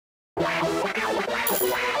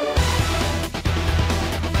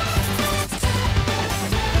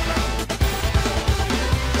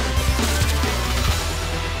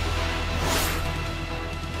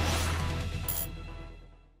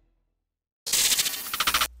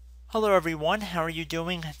Hello everyone, how are you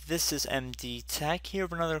doing? This is MD Tech here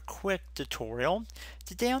with another quick tutorial.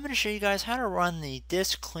 Today I'm going to show you guys how to run the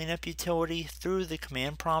disk cleanup utility through the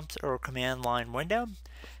command prompt or command line window.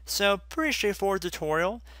 So pretty straightforward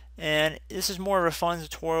tutorial, and this is more of a fun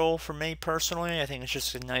tutorial for me personally. I think it's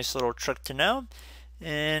just a nice little trick to know,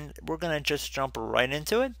 and we're going to just jump right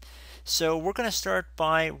into it. So we're going to start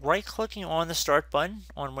by right clicking on the start button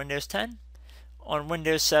on Windows 10. On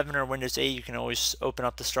Windows 7 or Windows 8, you can always open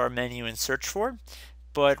up the start menu and search for it.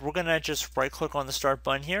 But we're going to just right click on the start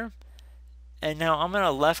button here. And now I'm going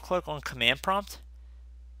to left click on command prompt.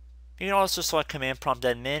 You can also select command prompt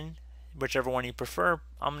admin, whichever one you prefer.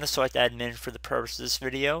 I'm going to select admin for the purpose of this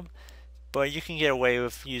video, but you can get away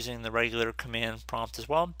with using the regular command prompt as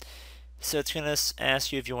well. So it's going to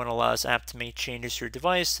ask you if you want to allow this app to make changes to your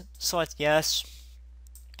device. Select yes.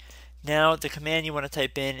 Now the command you want to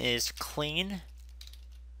type in is clean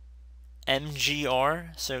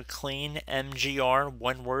mgr, so clean mgr,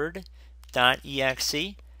 one word, .exe.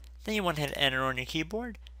 Then you want to hit enter on your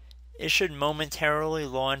keyboard. It should momentarily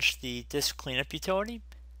launch the disk cleanup utility.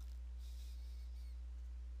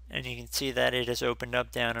 And you can see that it has opened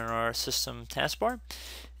up down in our system taskbar.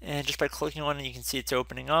 And just by clicking on it, you can see it's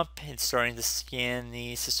opening up. It's starting to scan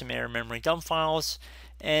the system area memory dump files,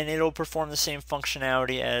 and it'll perform the same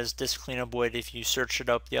functionality as disk cleanup would if you search it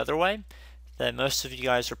up the other way, that most of you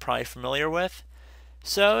guys are probably familiar with.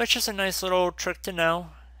 So it's just a nice little trick to know.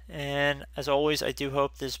 And as always, I do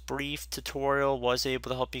hope this brief tutorial was able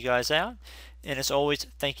to help you guys out. And as always,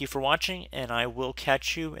 thank you for watching, and I will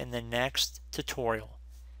catch you in the next tutorial.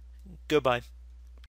 Goodbye.